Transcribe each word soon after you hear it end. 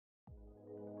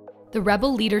The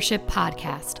Rebel Leadership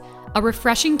Podcast, a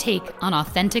refreshing take on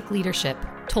authentic leadership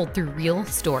told through real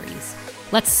stories.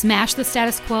 Let's smash the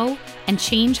status quo and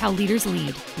change how leaders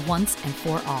lead once and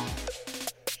for all.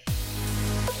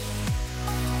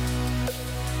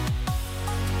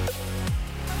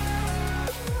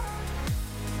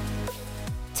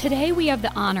 Today we have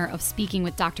the honor of speaking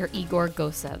with Dr. Igor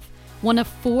Gusev, one of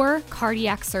 4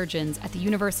 cardiac surgeons at the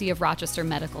University of Rochester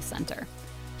Medical Center.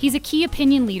 He's a key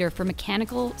opinion leader for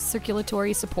mechanical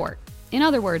circulatory support. In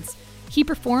other words, he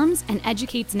performs and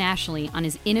educates nationally on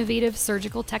his innovative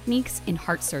surgical techniques in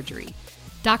heart surgery.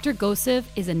 Dr. Gusev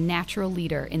is a natural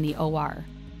leader in the OR.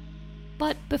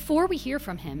 But before we hear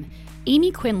from him,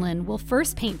 Amy Quinlan will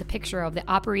first paint the picture of the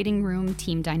operating room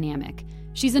team dynamic.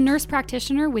 She's a nurse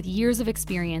practitioner with years of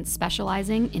experience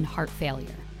specializing in heart failure.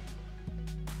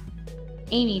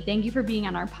 Amy, thank you for being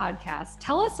on our podcast.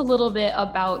 Tell us a little bit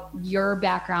about your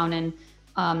background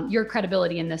and your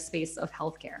credibility in this space of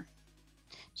healthcare.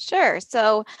 Sure.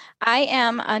 So I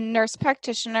am a nurse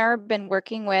practitioner, been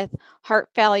working with heart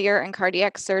failure and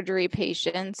cardiac surgery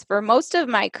patients for most of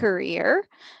my career.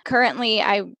 Currently,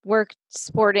 I work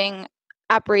supporting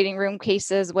operating room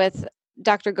cases with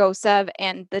Dr. Gusev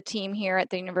and the team here at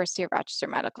the University of Rochester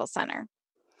Medical Center.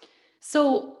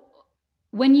 So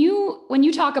when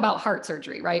you talk about heart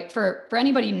surgery, right, for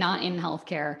anybody not in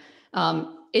healthcare,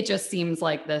 it just seems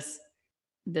like this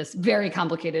very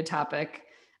complicated topic.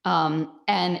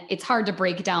 And it's hard to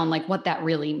break down like what that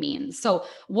really means. So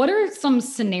what are some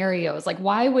scenarios? Like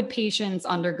why would patients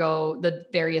undergo the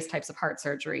various types of heart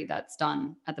surgery that's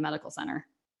done at the medical center?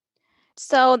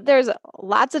 So there's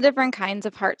lots of different kinds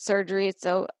of heart surgery.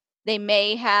 So they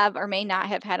may have or may not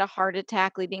have had a heart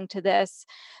attack leading to this.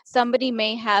 Somebody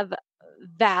may have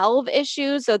valve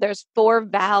issues. So there's 4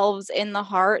 valves in the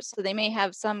heart. So they may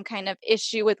have some kind of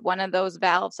issue with one of those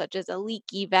valves, such as a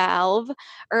leaky valve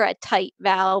or a tight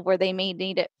valve where they may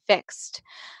need it fixed.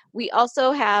 We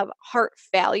also have heart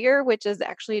failure, which is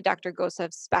actually Dr.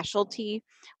 Gusev's specialty,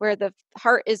 where the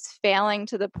heart is failing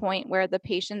to the point where the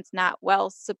patient's not well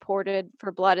supported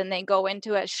for blood and they go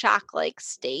into a shock-like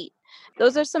state.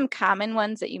 Those are some common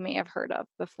ones that you may have heard of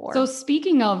before. So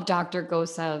speaking of Dr.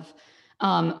 Gusev,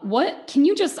 what can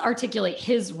you just articulate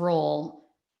his role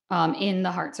in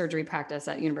the heart surgery practice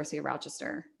at University of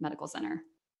Rochester Medical Center?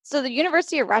 So the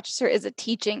University of Rochester is a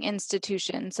teaching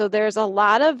institution. So there's a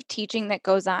lot of teaching that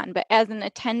goes on, but as an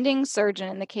attending surgeon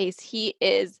in the case, he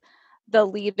is the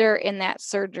leader in that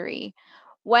surgery.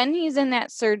 When he's in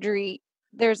that surgery,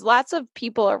 there's lots of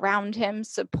people around him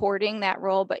supporting that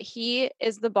role, but he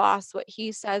is the boss. What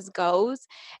he says goes.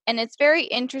 And it's very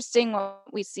interesting what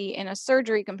we see in a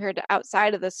surgery compared to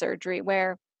outside of the surgery,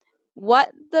 where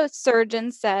what the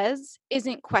surgeon says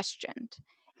isn't questioned.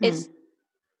 It's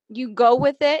you go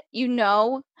with it,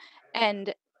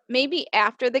 and maybe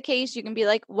after the case, you can be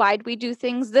like, why'd we do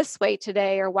things this way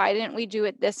today? Or why didn't we do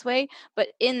it this way? But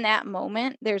in that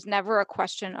moment, there's never a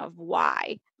question of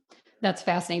why. That's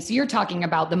fascinating. So you're talking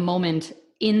about the moment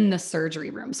in the surgery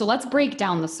room. So let's break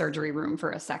down the surgery room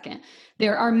for a second.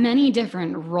 There are many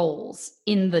different roles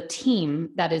in the team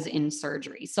that is in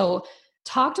surgery. So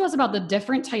talk to us about the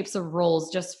different types of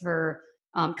roles just for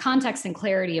context and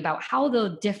clarity about how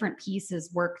the different pieces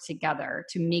work together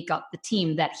to make up the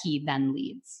team that he then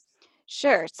leads.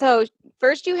 Sure. So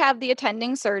first you have the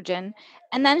attending surgeon,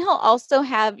 and then he'll also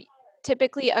have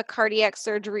typically a cardiac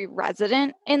surgery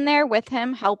resident in there with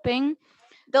him helping.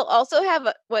 They'll also have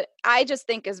what I just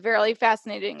think is very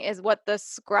fascinating is what the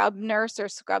scrub nurse or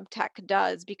scrub tech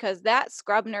does, because that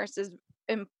scrub nurse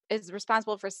is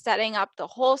responsible for setting up the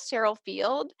whole sterile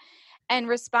field and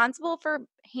responsible for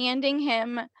handing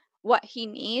him what he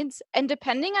needs. And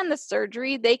depending on the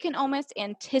surgery, they can almost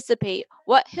anticipate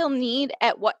what he'll need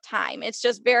at what time. It's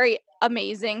just very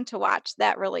amazing to watch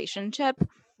that relationship.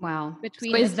 Wow.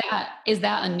 So is that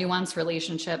a nuanced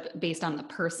relationship based on the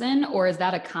person, or is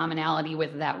that a commonality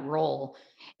with that role?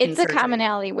 It's a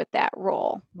commonality with that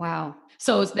role. Wow.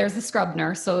 So there's the scrub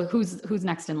nurse. So who's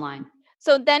next in line?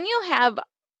 So then you'll have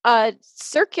a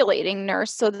circulating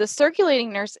nurse. So the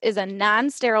circulating nurse is a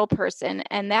non-sterile person,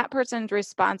 and that person's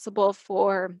responsible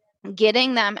for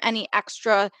getting them any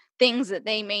extra things that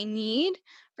they may need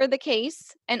for the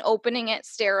case and opening it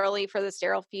sterilely for the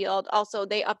sterile field. Also,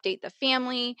 they update the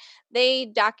family. They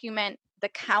document the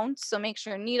counts. So make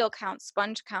sure needle counts,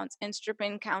 sponge counts,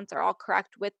 instrument counts are all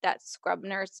correct with that scrub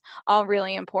nurse, all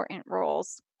really important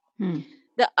roles.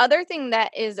 The other thing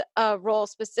that is a role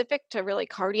specific to really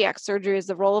cardiac surgery is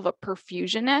the role of a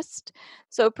perfusionist.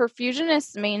 So a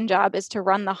perfusionist's main job is to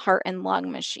run the heart and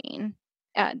lung machine.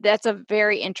 That's a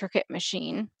very intricate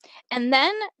machine. And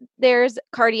then there's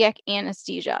cardiac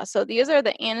anesthesia. So these are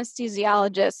the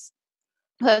anesthesiologists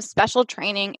who have special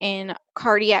training in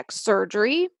cardiac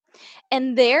surgery,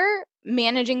 and they're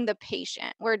managing the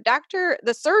patient, where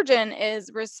the surgeon is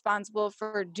responsible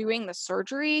for doing the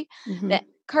surgery. The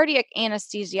cardiac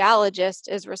anesthesiologist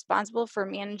is responsible for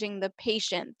managing the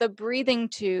patient, the breathing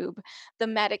tube, the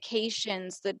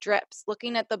medications, the drips,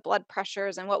 looking at the blood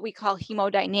pressures and what we call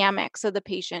hemodynamics of the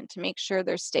patient to make sure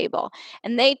they're stable.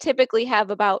 And they typically have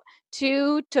about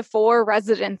 2 to 4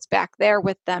 residents back there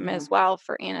with them as well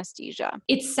for anesthesia.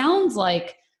 It sounds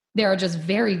like there are just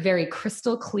very, very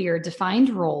crystal clear defined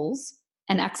roles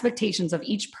and expectations of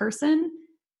each person,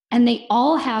 and they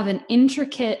all have an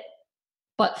intricate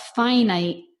but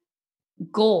finite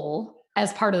goal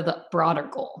as part of the broader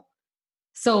goal.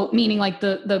 So meaning like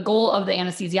the goal of the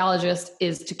anesthesiologist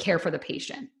is to care for the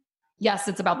patient. Yes,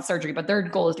 it's about the surgery, but their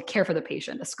goal is to care for the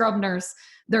patient. The scrub nurse,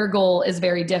 their goal is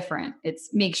very different.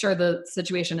 It's make sure the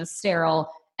situation is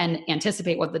sterile and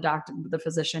anticipate what the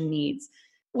physician needs.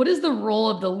 What is the role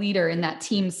of the leader in that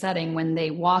team setting when they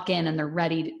walk in and they're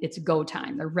ready, it's go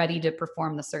time, they're ready to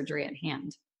perform the surgery at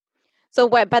hand? So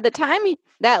by the time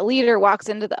that leader walks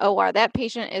into the OR, that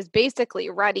patient is basically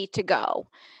ready to go.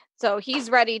 So he's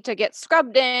ready to get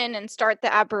scrubbed in and start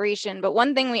the operation. But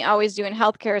one thing we always do in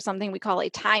healthcare is something we call a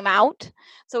timeout.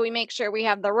 So we make sure we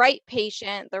have the right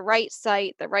patient, the right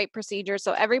site, the right procedure.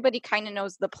 So everybody kind of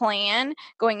knows the plan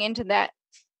going into that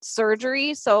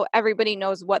surgery. So everybody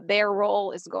knows what their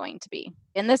role is going to be.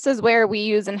 And this is where we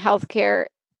use in healthcare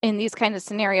in these kind of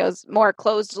scenarios, more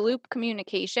closed loop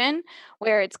communication,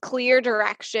 where it's clear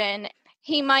direction.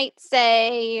 He might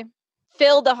say,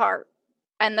 fill the heart,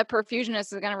 and the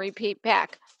perfusionist is going to repeat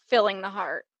back, filling the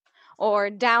heart,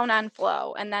 or down on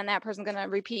flow. And then that person's going to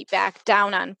repeat back,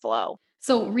 down on flow.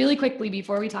 So really quickly,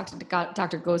 before we talk to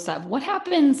Dr. Gosev, what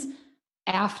happens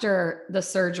after the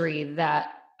surgery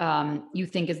that you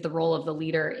think is the role of the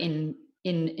leader in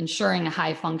ensuring a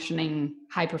high functioning,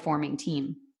 high performing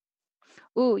team?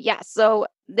 Ooh, yes. So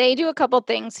they do a couple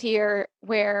things here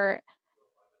where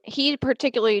he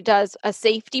particularly does a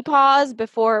safety pause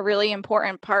before a really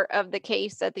important part of the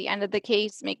case at the end of the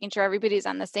case, making sure everybody's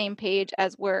on the same page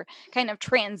as we're kind of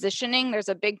transitioning. There's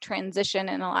a big transition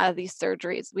in a lot of these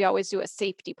surgeries. We always do a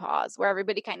safety pause where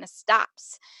everybody kind of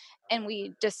stops and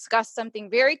we discuss something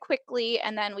very quickly,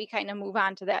 and then we kind of move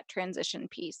on to that transition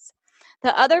piece.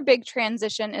 The other big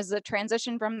transition is the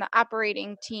transition from the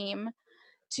operating team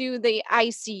to the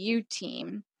ICU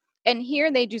team. And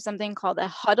here they do something called a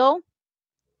huddle.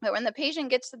 But when the patient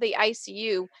gets to the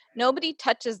ICU, nobody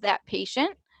touches that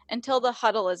patient until the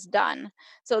huddle is done.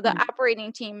 So the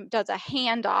operating team does a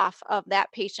handoff of that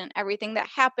patient, everything that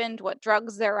happened, what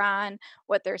drugs they're on,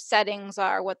 what their settings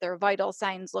are, what their vital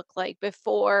signs look like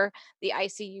before the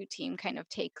ICU team kind of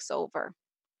takes over.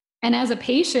 And as a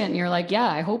patient, you're like, yeah,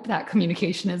 I hope that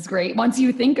communication is great once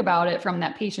you think about it from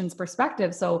that patient's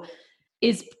perspective. So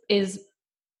is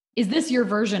this your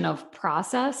version of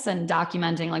process and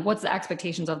documenting, like what's the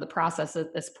expectations of the process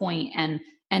at this point,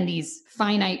 and these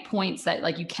finite points that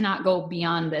like you cannot go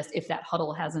beyond this if that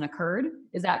huddle hasn't occurred?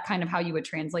 Is that kind of how you would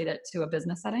translate it to a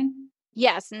business setting?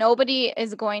 Yes, nobody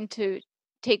is going to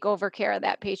take over care of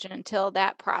that patient until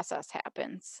that process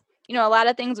happens. You know, a lot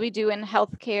of things we do in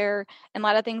healthcare and a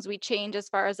lot of things we change as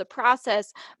far as a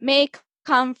process may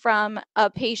come from a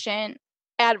patient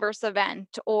adverse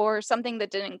event or something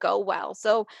that didn't go well.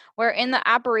 So we're in the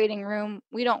operating room,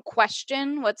 we don't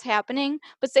question what's happening,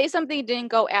 but say something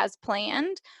didn't go as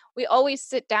planned, we always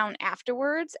sit down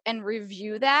afterwards and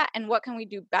review that and what can we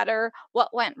do better,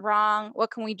 what went wrong, what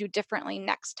can we do differently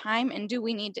next time, and do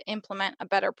we need to implement a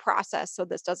better process so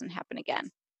this doesn't happen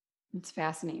again. It's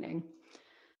fascinating.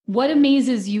 What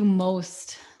amazes you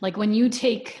most, like when you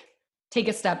take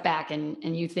a step back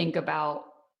and you think about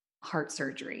heart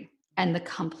surgery and the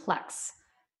complex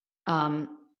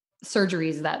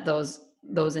surgeries that those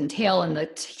entail, and the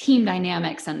team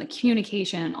dynamics and the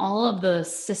communication and all of the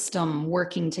system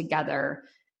working together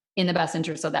in the best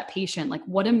interest of that patient? Like,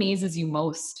 what amazes you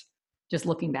most just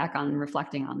looking back on and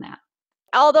reflecting on that?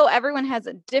 Although everyone has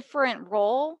a different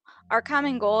role, our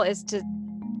common goal is to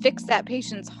fix that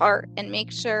patient's heart and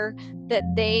make sure that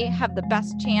they have the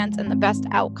best chance and the best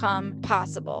outcome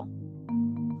possible.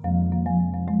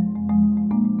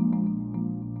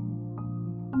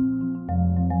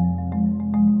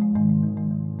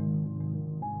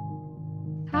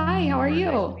 Hi, how are you?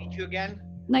 Nice to meet you again.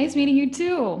 Nice meeting you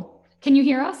too. Can you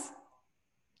hear us?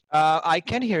 I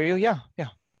can hear you. Yeah.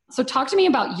 So talk to me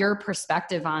about your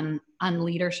perspective on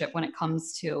leadership when it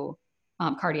comes to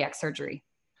cardiac surgery.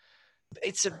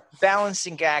 It's a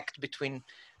balancing act between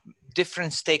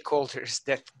different stakeholders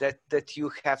that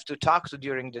you have to talk to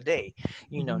during the day.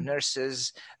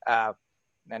 Nurses,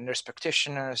 and nurse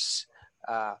practitioners,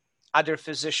 other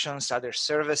physicians, other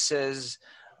services,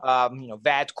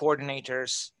 VAD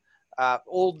coordinators.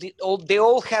 They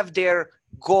all have their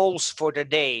goals for the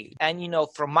day. And,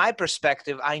 from my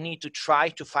perspective, I need to try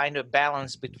to find a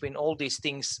balance between all these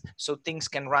things so things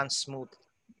can run smoothly.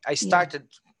 I started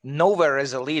nowhere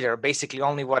as a leader, basically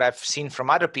only what I've seen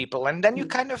from other people. And then you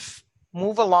kind of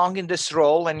move along in this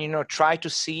role and, try to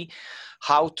see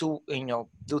how to,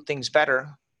 do things better.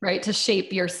 Right. To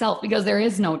shape yourself, because there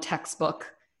is no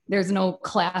textbook. There's no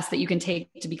class that you can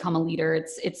take to become a leader.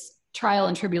 It's trial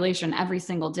and tribulation every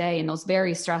single day in those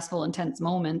very stressful, intense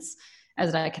moments,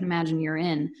 as I can imagine you're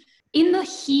in. In the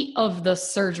heat of the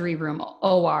surgery room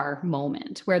OR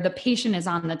moment, where the patient is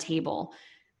on the table,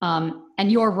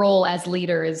 and your role as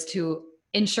leader is to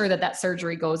ensure that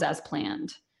surgery goes as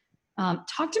planned.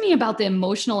 Talk to me about the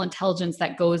emotional intelligence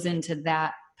that goes into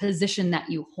that position that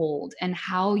you hold and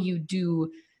how you do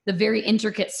the very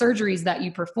intricate surgeries that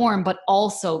you perform, but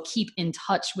also keep in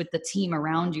touch with the team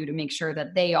around you to make sure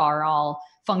that they are all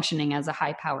functioning as a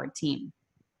high-powered team.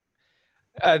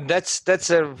 That's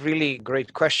a really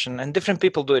great question, and different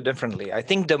people do it differently. I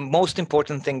think the most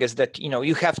important thing is that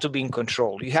you have to be in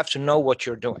control. You have to know what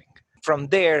you're doing. From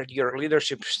there, your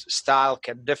leadership style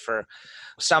can differ.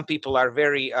 Some people are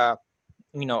very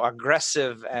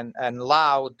aggressive and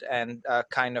loud and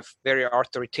kind of very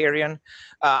authoritarian.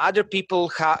 Other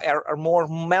people are more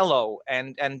mellow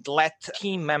and let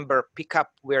team member pick up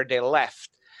where they left.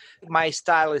 My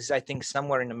style is, I think,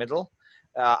 somewhere in the middle.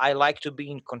 I like to be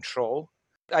in control.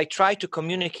 I try to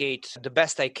communicate the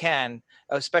best I can,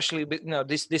 especially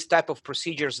this type of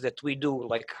procedures that we do,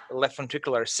 like left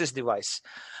ventricular assist device,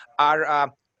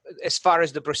 are as far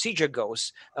as the procedure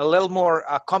goes, a little more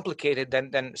complicated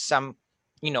than some,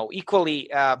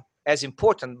 equally as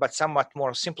important, but somewhat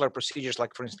more simpler procedures,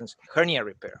 like, for instance, hernia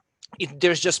repair.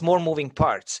 There's just more moving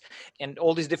parts, and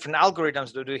all these different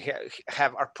algorithms that we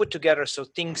have are put together so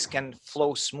things can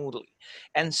flow smoothly.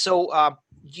 And so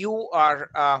you are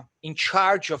in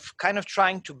charge of kind of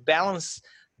trying to balance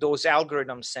those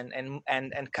algorithms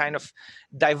and kind of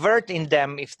divert in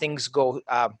them if things go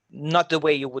not the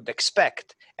way you would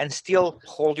expect, and still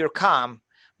hold your calm,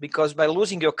 because by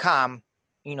losing your calm,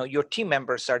 your team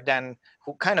members are then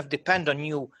who kind of depend on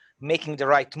you making the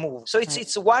right move. So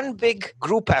it's one big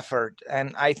group effort.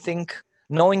 And I think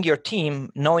knowing your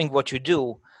team, knowing what you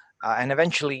do, and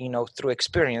eventually, through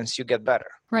experience, you get better.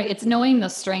 Right. It's knowing the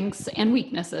strengths and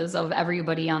weaknesses of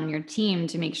everybody on your team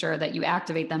to make sure that you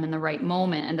activate them in the right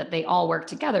moment and that they all work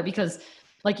together. Because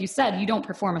like you said, you don't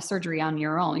perform a surgery on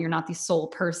your own. You're not the sole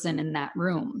person in that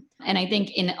room. And I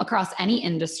think across any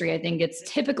industry, I think it's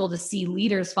typical to see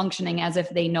leaders functioning as if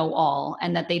they know all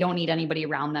and that they don't need anybody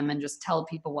around them and just tell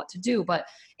people what to do. But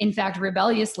in fact,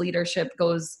 rebellious leadership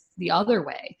goes the other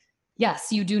way.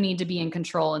 Yes, you do need to be in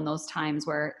control in those times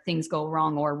where things go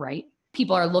wrong or right.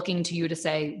 People are looking to you to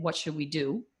say, what should we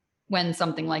do when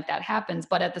something like that happens?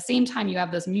 But at the same time, you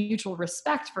have this mutual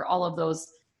respect for all of those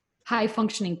high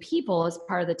functioning people as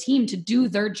part of the team to do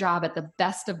their job at the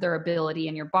best of their ability.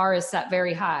 And your bar is set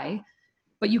very high,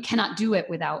 but you cannot do it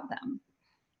without them.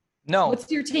 No.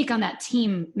 What's your take on that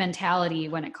team mentality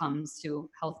when it comes to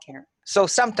healthcare? So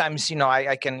sometimes,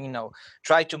 I can,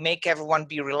 try to make everyone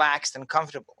be relaxed and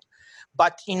comfortable.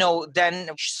 But, then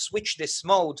switch this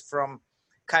mode from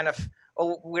kind of,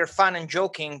 we're fun and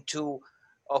joking to,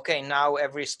 okay, now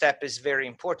every step is very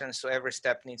important. So every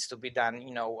step needs to be done,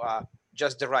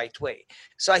 just the right way.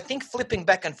 So I think flipping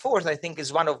back and forth,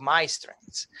 is one of my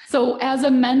strengths. So as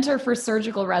a mentor for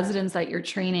surgical residents that you're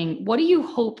training, what do you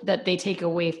hope that they take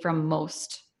away from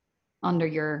most under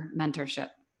your mentorship?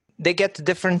 They get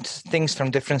different things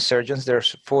from different surgeons.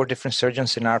 There's 4 different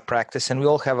surgeons in our practice, and we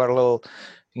all have our little,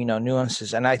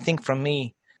 nuances. And I think for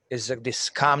me is this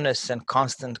calmness and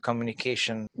constant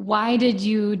communication. Why did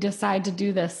you decide to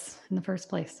do this in the first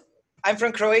place? I'm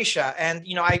from Croatia, and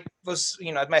I was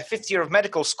at my 5th year of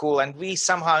medical school, and we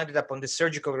somehow ended up on the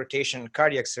surgical rotation,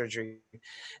 cardiac surgery.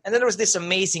 And then there was this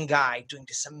amazing guy doing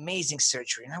this amazing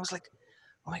surgery, and I was like,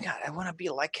 oh my God, I want to be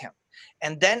like him.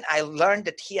 And then I learned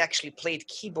that he actually played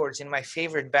keyboards in my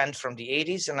favorite band from the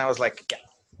 80s, and I was like, yeah,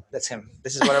 that's him.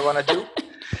 This is what I want to do.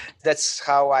 That's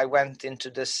how I went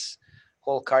into this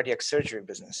whole cardiac surgery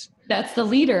business. That's the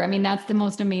leader. I mean, that's the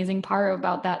most amazing part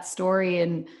about that story,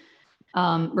 and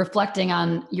reflecting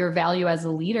on your value as a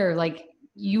leader. Like,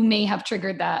 you may have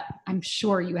triggered that. I'm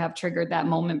sure you have triggered that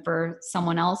moment for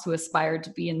someone else who aspired to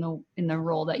be in the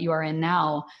role that you are in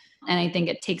now. And I think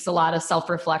it takes a lot of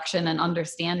self-reflection and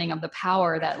understanding of the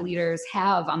power that leaders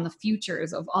have on the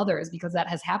futures of others, because that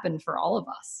has happened for all of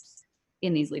us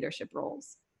in these leadership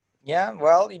roles. Yeah,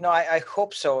 well, I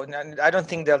hope so. And I don't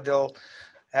think they'll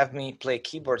have me play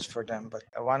keyboards for them, but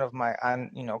one of my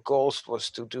goals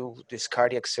was to do this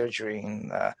cardiac surgery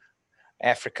in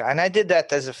Africa, and I did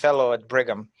that as a fellow at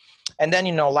Brigham. And then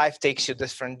life takes you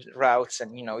different routes,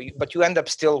 and but you end up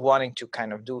still wanting to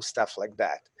kind of do stuff like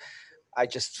that. I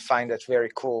just find that very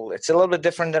cool. It's a little bit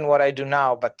different than what I do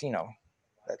now, but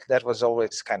that was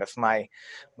always kind of my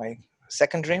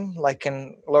second dream, like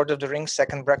in Lord of the Rings,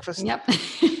 second breakfast. Yep.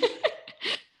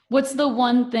 What's the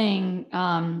one thing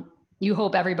you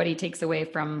hope everybody takes away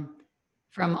from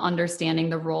understanding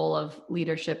the role of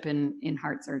leadership in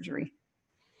heart surgery?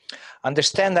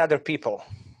 Understand other people.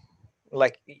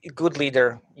 Like a good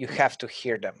leader, you have to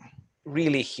hear them,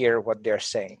 really hear what they're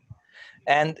saying.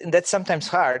 And that's sometimes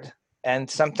hard and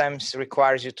sometimes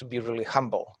requires you to be really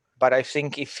humble. But I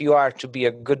think if you are to be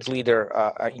a good leader,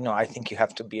 I think you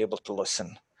have to be able to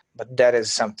listen. But that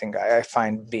is something I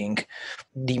find being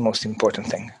the most important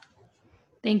thing.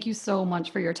 Thank you so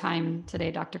much for your time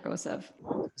today, Dr. Gosev.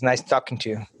 It's nice talking to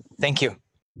you. Thank you.